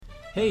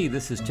Hey,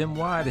 this is Tim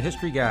Y, the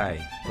History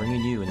Guy,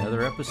 bringing you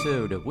another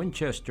episode of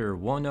Winchester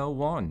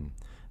 101.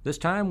 This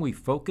time we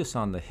focus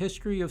on the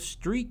history of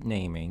street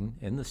naming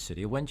in the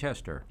city of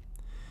Winchester.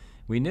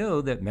 We know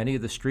that many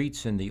of the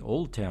streets in the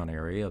Old Town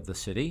area of the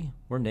city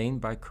were named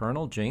by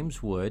Colonel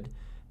James Wood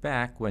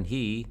back when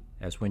he,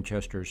 as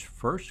Winchester's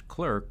first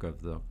clerk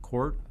of the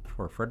court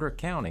for Frederick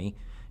County,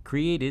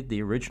 created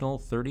the original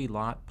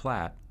 30-lot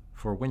plat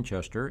for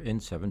Winchester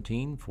in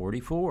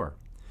 1744.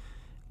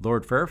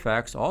 Lord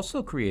Fairfax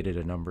also created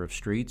a number of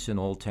streets in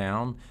Old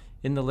Town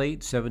in the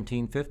late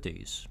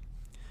 1750s.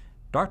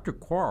 Dr.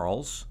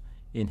 Quarles,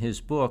 in his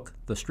book,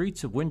 The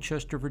Streets of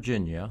Winchester,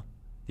 Virginia,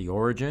 The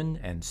Origin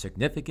and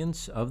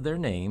Significance of Their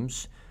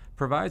Names,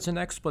 provides an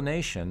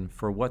explanation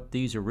for what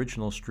these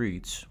original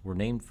streets were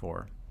named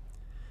for.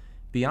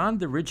 Beyond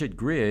the rigid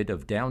grid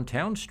of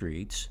downtown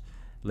streets,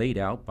 laid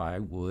out by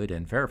Wood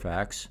and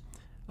Fairfax,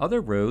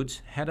 other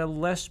roads had a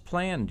less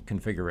planned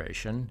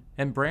configuration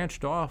and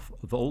branched off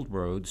of old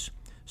roads,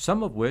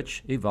 some of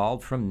which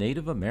evolved from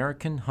Native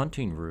American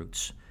hunting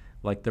routes,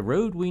 like the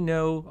road we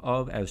know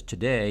of as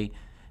today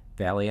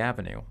Valley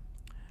Avenue.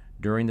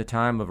 During the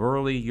time of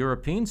early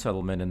European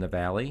settlement in the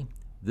valley,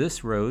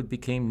 this road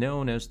became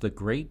known as the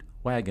Great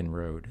Wagon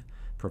Road,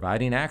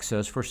 providing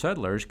access for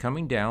settlers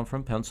coming down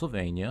from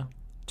Pennsylvania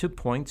to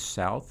points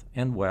south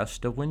and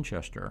west of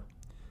Winchester.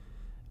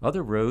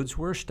 Other roads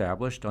were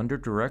established under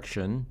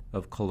direction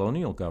of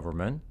colonial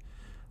government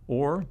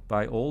or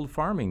by old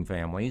farming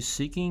families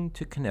seeking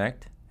to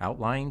connect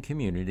outlying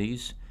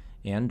communities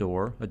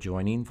and/or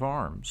adjoining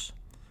farms.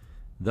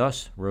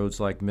 Thus, roads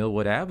like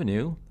Millwood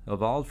Avenue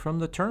evolved from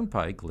the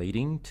turnpike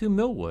leading to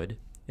Millwood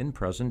in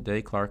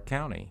present-day Clark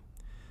County.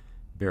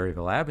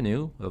 Berryville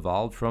Avenue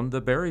evolved from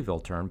the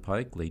Berryville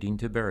Turnpike leading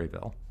to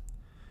Berryville.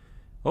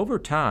 Over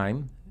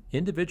time,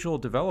 individual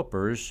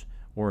developers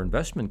or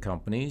investment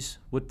companies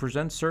would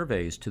present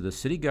surveys to the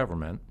city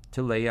government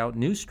to lay out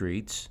new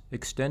streets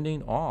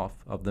extending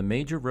off of the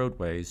major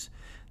roadways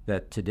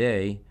that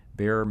today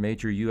bear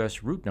major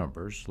U.S. route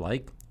numbers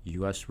like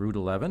U.S. Route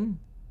 11,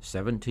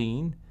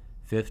 17,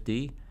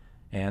 50,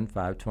 and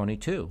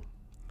 522.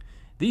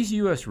 These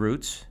U.S.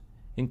 routes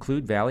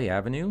include Valley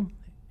Avenue,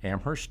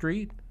 Amherst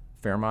Street,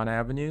 Fairmont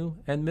Avenue,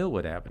 and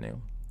Millwood Avenue.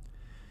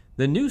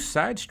 The new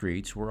side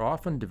streets were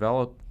often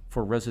developed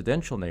for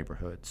residential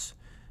neighborhoods,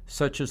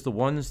 such as the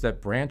ones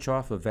that branch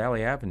off of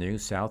Valley Avenue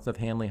south of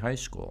Hanley High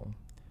School.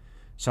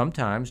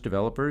 Sometimes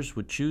developers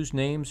would choose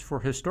names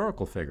for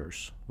historical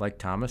figures, like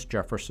Thomas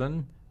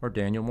Jefferson or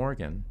Daniel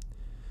Morgan.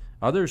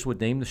 Others would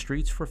name the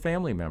streets for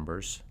family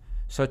members,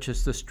 such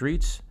as the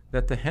streets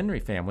that the Henry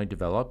family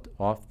developed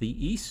off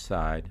the east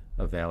side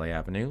of Valley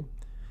Avenue,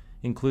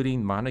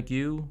 including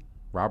Montague,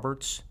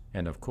 Roberts,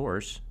 and of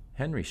course,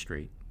 Henry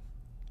Street.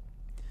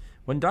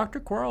 When Dr.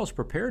 Quarles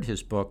prepared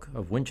his book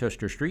of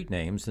Winchester street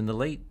names in the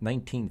late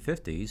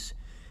 1950s,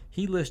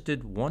 he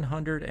listed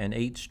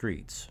 108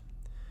 streets.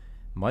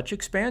 Much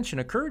expansion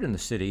occurred in the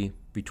city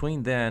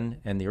between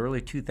then and the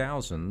early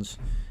 2000s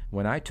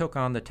when I took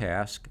on the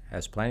task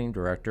as planning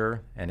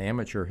director and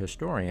amateur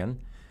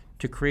historian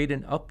to create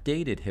an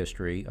updated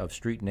history of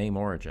street name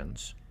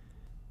origins.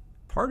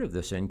 Part of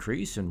this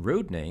increase in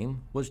road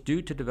name was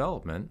due to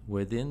development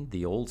within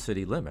the old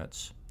city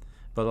limits,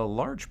 but a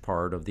large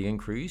part of the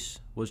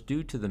increase was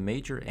due to the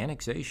major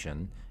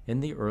annexation in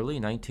the early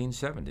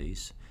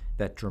 1970s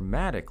that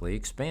dramatically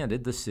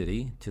expanded the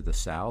city to the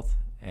south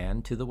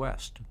and to the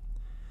west.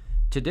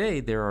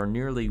 Today, there are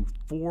nearly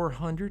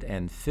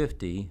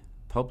 450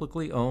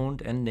 publicly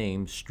owned and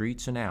named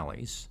streets and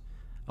alleys,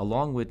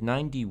 along with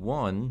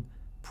 91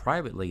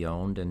 privately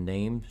owned and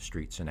named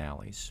streets and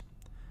alleys.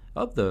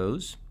 Of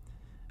those,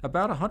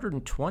 about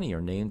 120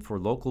 are named for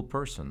local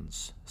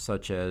persons,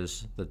 such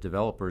as the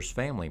developer's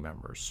family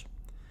members.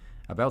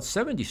 About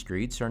 70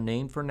 streets are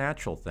named for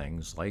natural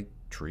things like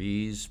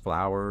trees,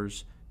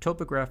 flowers,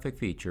 topographic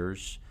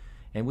features,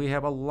 and we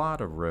have a lot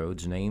of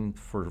roads named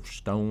for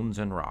stones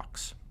and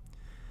rocks.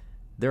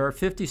 There are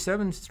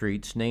 57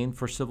 streets named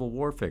for Civil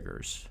War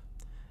figures.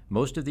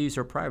 Most of these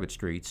are private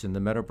streets in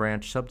the Meadow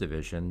Branch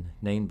subdivision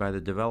named by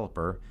the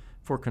developer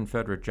for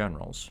Confederate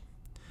generals.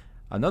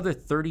 Another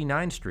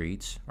 39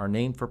 streets are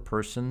named for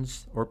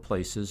persons or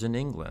places in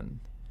England.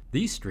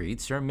 These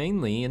streets are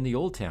mainly in the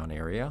Old Town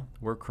area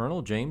where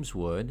Colonel James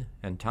Wood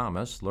and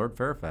Thomas, Lord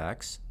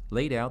Fairfax,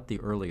 laid out the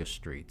earliest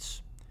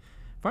streets.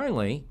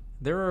 Finally,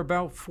 there are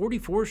about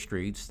 44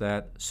 streets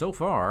that, so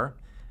far,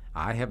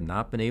 I have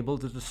not been able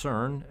to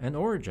discern an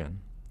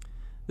origin.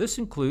 This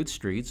includes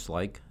streets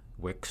like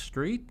Wick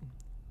Street,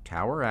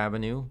 Tower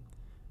Avenue,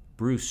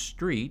 Bruce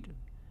Street,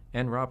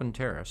 and Robin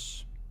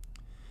Terrace.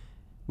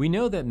 We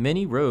know that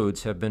many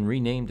roads have been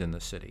renamed in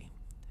the city.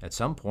 At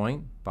some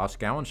point,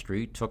 Boscawen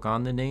Street took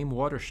on the name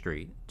Water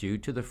Street due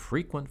to the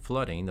frequent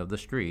flooding of the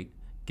street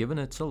given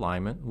its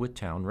alignment with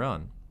Town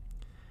Run.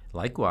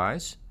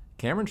 Likewise,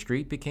 Cameron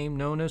Street became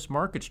known as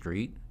Market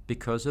Street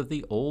because of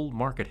the old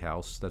market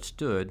house that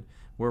stood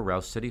where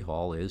Rouss City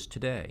Hall is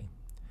today.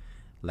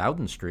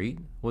 Loudon Street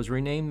was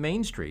renamed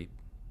Main Street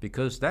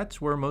because that's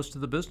where most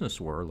of the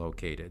business were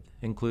located,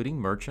 including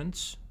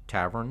merchants,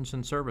 taverns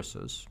and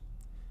services.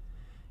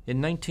 In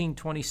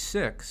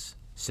 1926,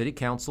 City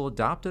Council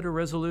adopted a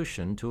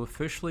resolution to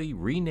officially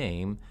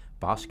rename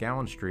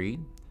Boscawen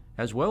Street,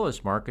 as well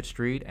as Market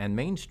Street and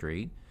Main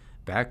Street,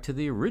 back to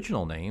the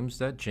original names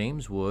that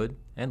James Wood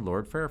and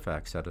Lord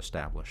Fairfax had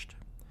established.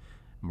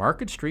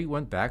 Market Street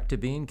went back to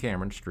being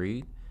Cameron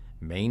Street,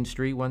 Main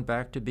Street went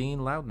back to being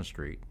Loudon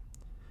Street.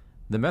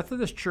 The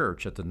Methodist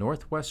Church at the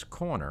northwest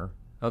corner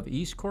of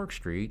East Cork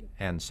Street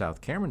and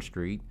South Cameron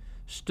Street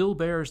still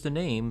bears the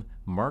name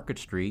Market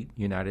Street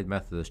United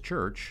Methodist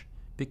Church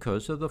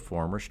because of the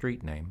former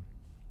street name.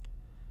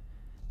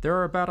 There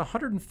are about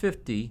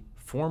 150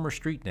 former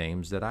street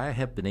names that I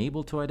have been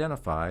able to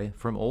identify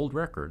from old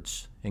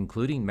records,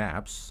 including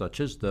maps such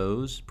as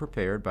those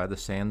prepared by the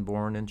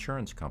Sanborn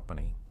Insurance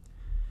Company.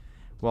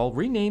 While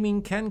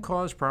renaming can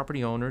cause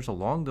property owners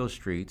along those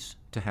streets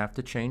to have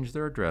to change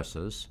their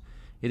addresses,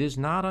 it is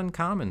not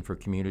uncommon for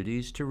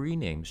communities to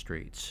rename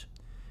streets.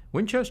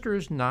 Winchester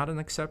is not an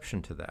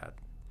exception to that.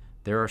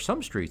 There are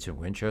some streets in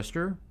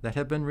Winchester that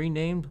have been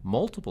renamed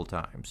multiple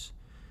times,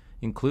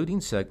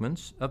 including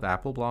segments of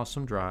Apple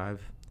Blossom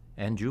Drive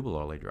and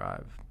Jubilee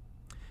Drive.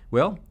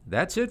 Well,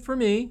 that's it for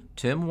me,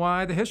 Tim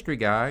Y, the History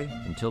Guy,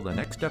 until the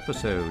next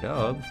episode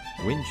of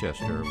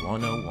Winchester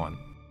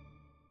 101.